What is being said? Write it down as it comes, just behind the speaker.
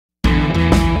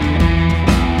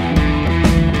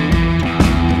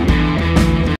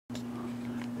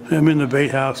I'm in the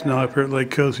bait house now up here at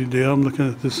Lake Cozy Dale. I'm looking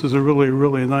at this. Is a really,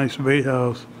 really nice bait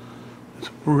house. It's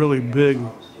really big,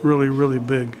 really, really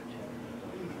big.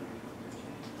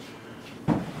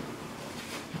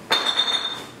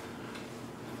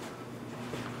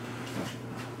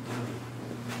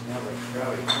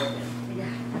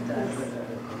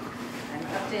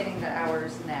 Updating the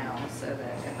hours now so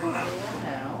that everybody will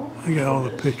know. I got all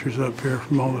the pictures up here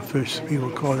from all the fish people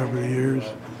caught over the years.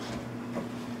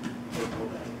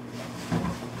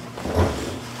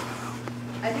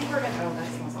 I think we're gonna. Oh,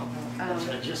 that's not That's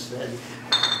what I just said.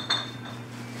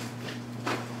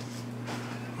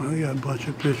 Well, I got a bunch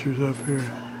of pictures up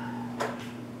here.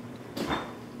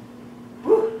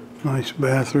 Nice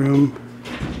bathroom.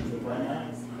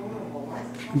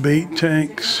 Bait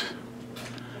tanks.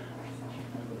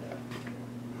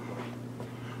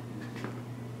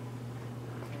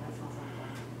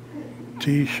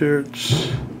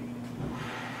 T-shirts.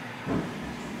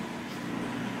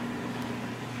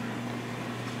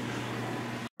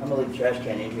 I'm gonna leave the trash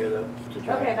can in here though. To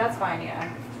dry. Okay, that's fine,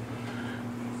 yeah.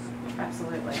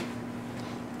 Absolutely.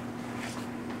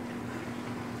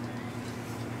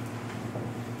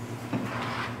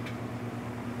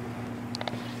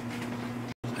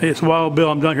 Hey, it's Wild Bill.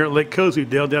 I'm down here at Lake Cozy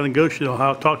Dale, down in Goshen,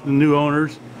 Ohio, talking to the new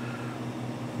owners,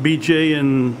 BJ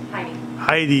and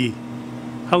Heidi.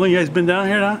 How long you guys been down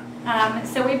here now?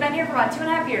 So we've been here for about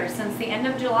 2.5 years, since the end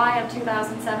of July of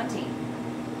 2017.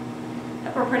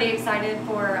 We're pretty excited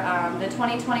for the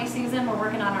 2020 season. We're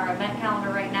working on our event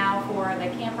calendar right now for the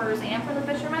campers and for the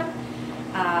fishermen.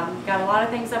 Got a lot of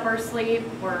things up our sleeve.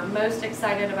 We're most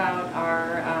excited about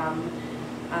our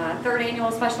third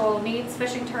annual special needs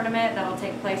fishing tournament that'll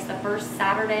take place the first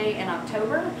Saturday in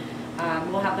October.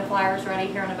 We'll have the flyers ready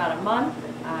here in about a month,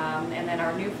 and then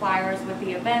our new flyers with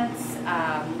the events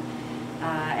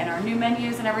and our new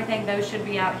menus and everything, those should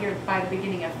be out here by the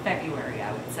beginning of February,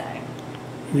 I would say.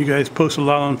 You guys post a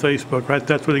lot on Facebook, right?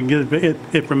 That's where they can get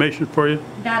information for you?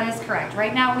 That is correct.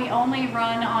 Right now we only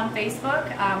run on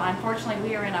Facebook. Unfortunately,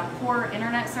 we are in a poor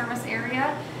internet service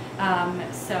area.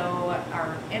 So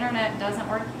our internet doesn't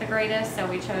work the greatest, so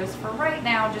we chose for right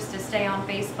now just to stay on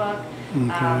Facebook.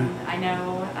 Okay. I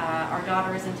know our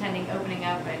daughter is intending opening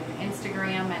up an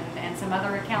Instagram and some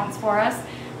other accounts for us.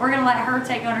 We're going to let her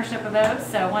take ownership of those,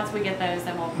 so once we get those,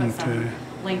 then we'll put some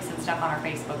links and stuff on our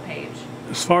Facebook page.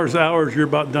 As far as hours, you're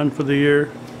about done for the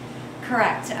year?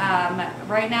 Correct.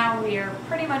 Right now we are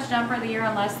pretty much done for the year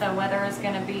unless the weather is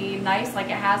going to be nice like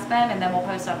it has been, and then we'll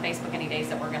post on Facebook any days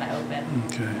that we're going to open.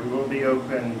 Okay. We will be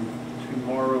open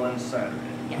tomorrow and Saturday.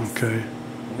 Yes. Okay.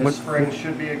 And this spring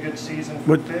should be a good season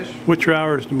for fish. What's your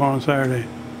hours tomorrow and Saturday?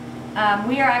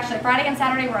 We are actually, Friday and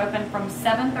Saturday we're open from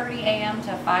 7:30 a.m.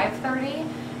 to 5:30.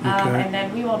 And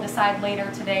then we will decide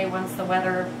later today once the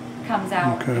weather comes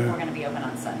out if we're going to be open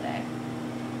on Sunday.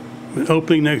 The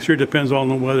opening next year depends on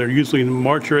the weather, usually in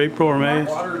March or April or May?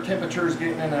 Water temperature is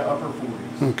getting in the upper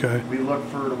 40s. Okay. We look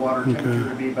for the water temperature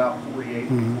to be about 48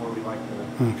 before we like to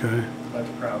let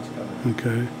the crowds come in.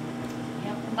 Okay.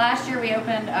 Yep. Last year we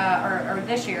opened, or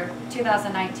this year,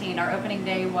 2019, our opening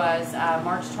day was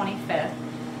March 25th.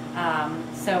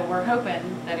 So we're hoping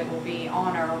that it will be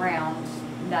on or around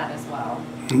that as well.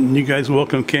 And you guys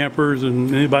welcome campers,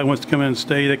 and anybody wants to come in and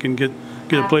stay, they can get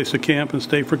a place to camp and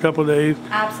stay for a couple of days?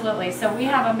 Absolutely. So we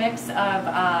have a mix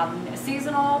of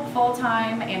seasonal,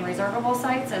 full-time, and reservable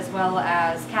sites, as well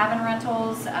as cabin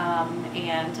rentals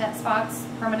and tent spots,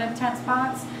 primitive tent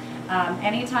spots.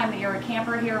 Anytime that you're a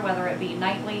camper here, whether it be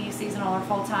nightly, seasonal, or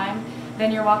full-time,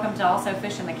 then you're welcome to also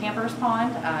fish in the camper's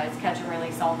pond. It's catch and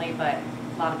release only, but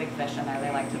a lot of big fish in there.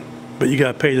 They like to. But you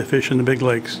got to pay to fish in the big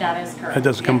lakes. That is correct. That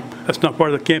doesn't come. That's not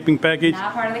part of the camping package.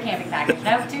 Not part of the camping package.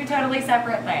 Nope, two totally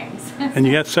separate things. And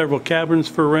you have several cabins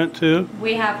for rent too.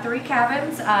 We have 3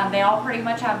 cabins. They all pretty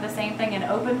much have the same thing: an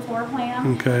open floor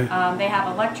plan. Okay. They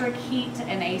have electric, heat,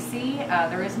 and AC.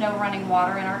 There is no running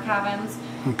water in our cabins.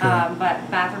 Okay. But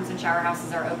bathrooms and shower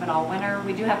houses are open all winter.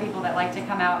 We do have people that like to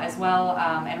come out as well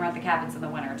and rent the cabins in the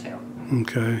winter too.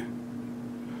 Okay.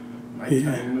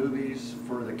 Nighttime movies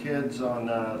for the kids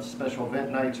on special event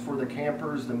nights for the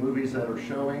campers, the movies that are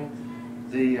showing.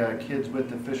 The kids with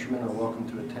the fishermen are welcome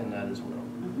to attend that as well.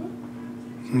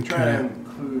 So we try to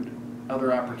include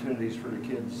other opportunities for the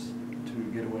kids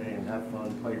to get away and have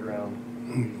fun, playground.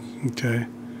 Movies. Okay.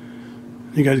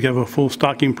 You guys have a full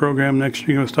stocking program next year.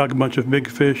 You're going to stock a bunch of big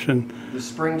fish, and the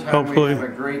springtime hopefully we have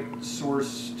a great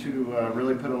source to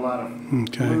really put a lot of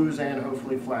blues and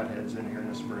hopefully flatheads in here in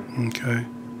the spring. Okay.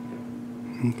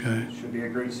 Okay. Should be a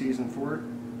great season for it.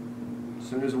 As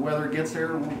soon as the weather gets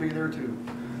there, we'll be there too.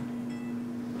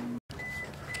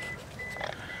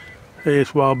 Hey,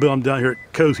 it's Wild Bill. I'm down here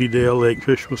at Cozy Dale Lake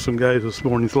fishing with some guys this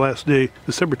morning. It's the last day,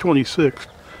 December 26th.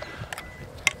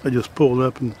 I just pulled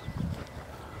up and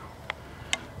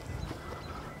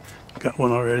got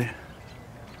one already.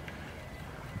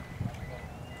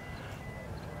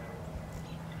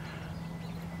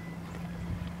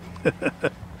 I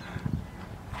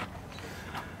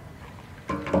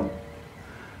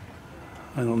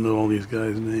don't know all these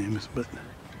guys' names, but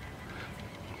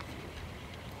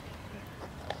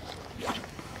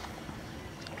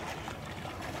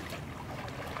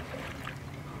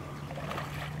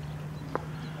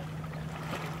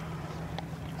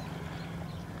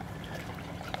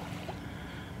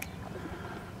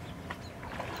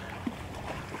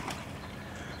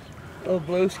Little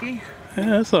Blueski. yeah,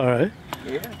 that's all right.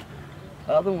 Yeah.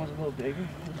 The other one's a little bigger.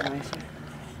 It was nicer.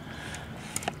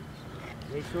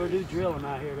 They sure do drilling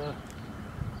out here, though.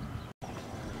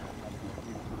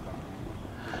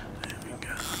 There we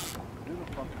go.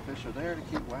 Beautiful fish are there to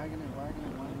keep wagging and wagging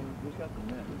and wagging. Who's got the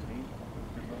net? Is he?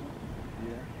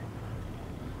 Yeah.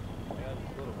 Yeah,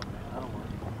 this little one, man. I don't want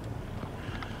it.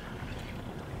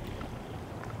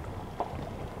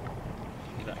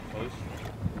 Is that close?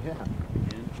 Yeah. Again?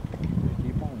 They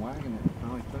keep on wagging it.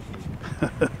 Finally touches it.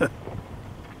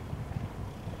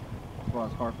 That's why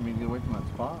it's hard for me to get away from that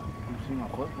spot. You see my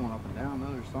foot going up and down,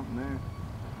 though. There's something there.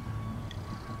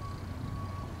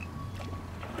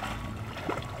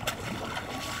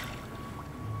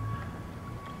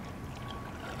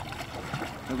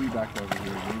 He'll be back over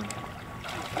here again.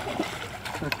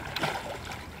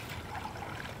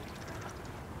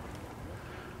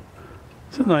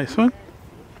 It's a nice one.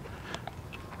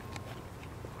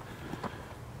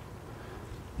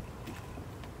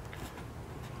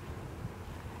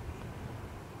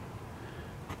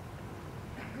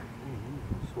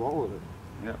 Swallowed it.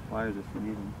 Yep, why is this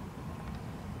eating?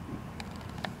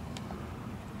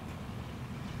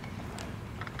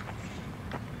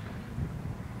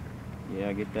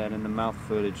 Yeah, get that in the mouth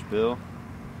footage, Bill.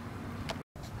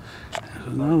 There's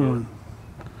another one.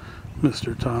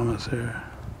 Mr. Thomas here.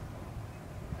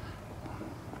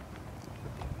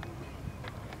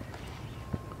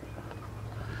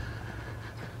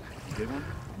 Good one?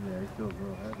 Yeah, he feels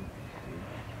real heavy.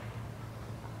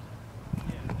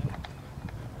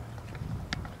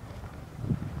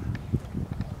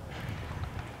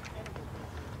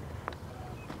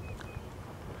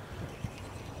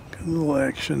 Good little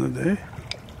action today. Is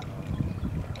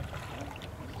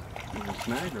it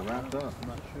snagged or wrapped up? I'm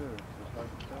not sure. It's hard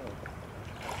to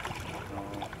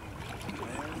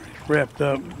tell. Wrapped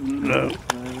up. No.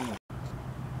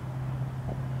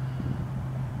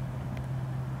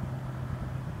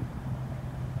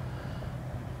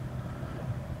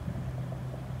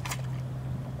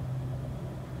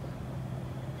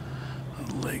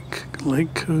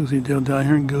 Lake Cozy Dale down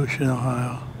here in Goshen,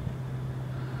 Ohio.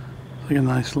 It's like a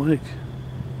nice lake.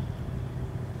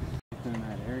 In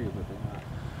that area, but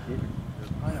they're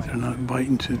not. They're not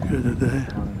biting too good today.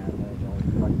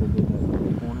 Like they did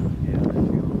that corner. Yeah,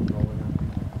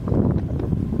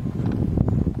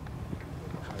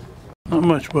 Not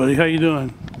much, buddy. How you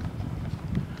doing?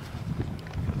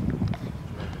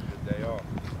 Good day off.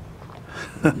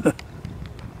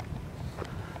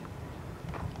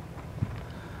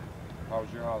 How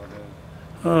was your holiday?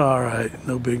 All right,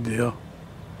 no big deal.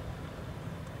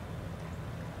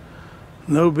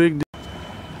 No big deal.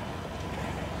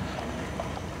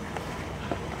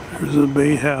 There's a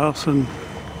bait house and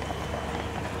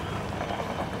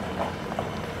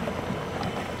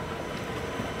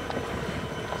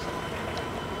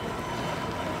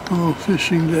a little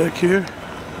fishing deck here.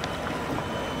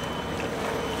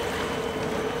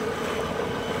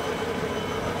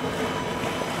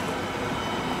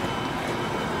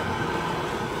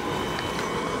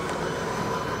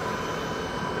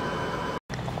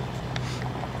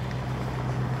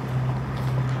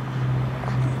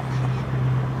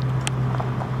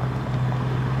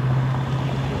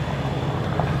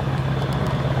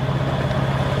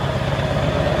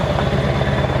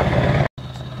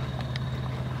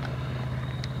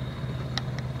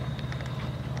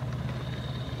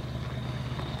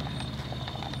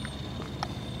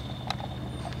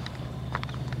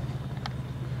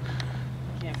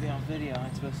 Can't be on video. I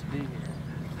ain't supposed to be here.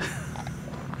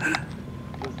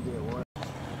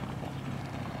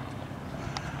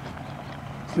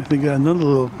 They got another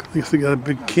little, I guess they got a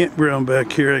big campground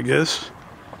back here, I guess.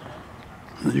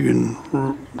 You can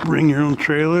bring your own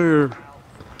trailer or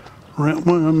rent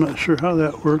one. I'm not sure how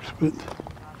that works, but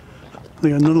they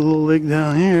got another little lake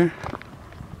down here.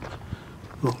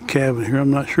 Little cabin here.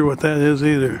 I'm not sure what that is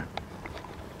either.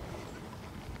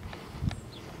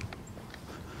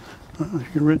 Well, you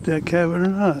can rent that cabin or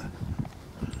not.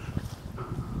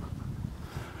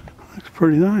 Looks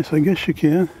pretty nice. I guess you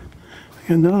can. I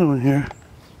got another one here.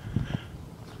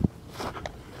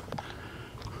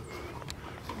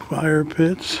 Fire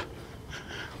pits.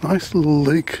 Nice little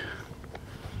lake.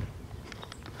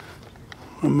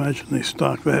 I imagine they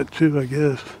stock that too, I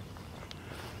guess.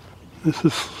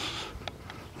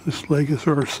 This lake is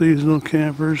for our seasonal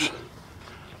campers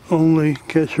only,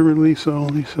 catch and release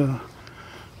only, so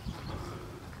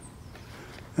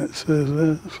that says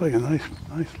that. It's like a nice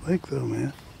lake though,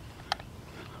 man.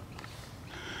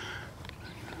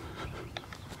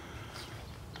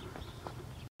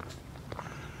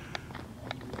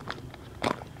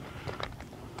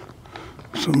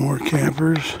 Some more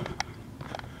campers.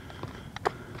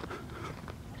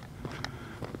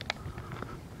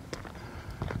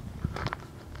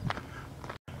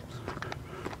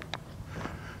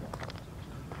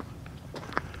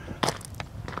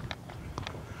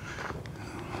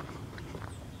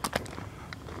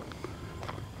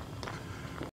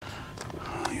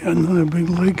 Got another big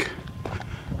lake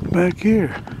back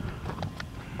here.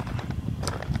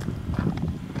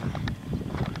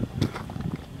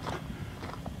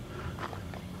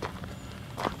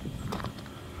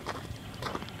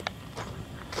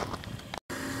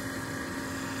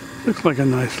 Looks like a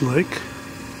nice lake.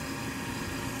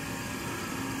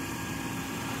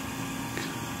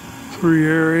 Three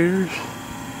aerators.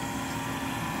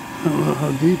 I don't know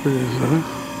how deep it is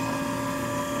though.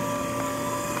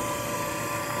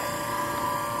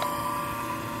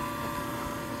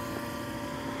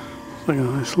 It's like a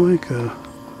nice lake though.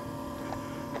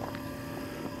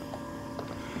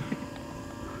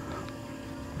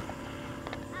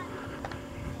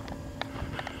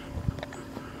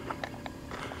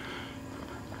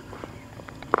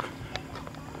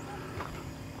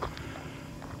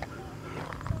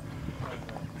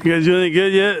 You guys doing any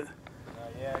good yet?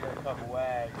 Yeah, I got a couple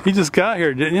wags. You just got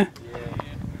here, didn't you? Yeah.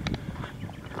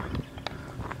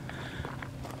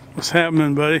 What's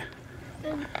happening, buddy?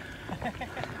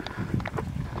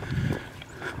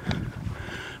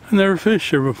 I never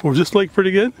fished here before. Is this lake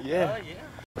pretty good? Yeah.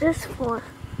 This for?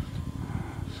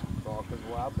 Falcons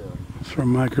Wild Bill. It's for a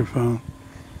microphone,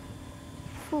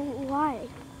 For why?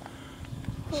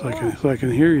 so I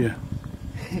can hear you.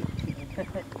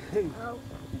 Oh.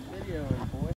 Video,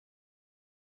 boy.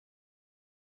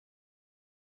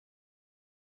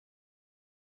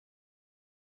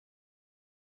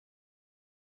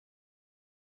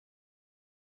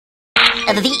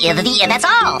 And that's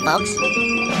all, folks.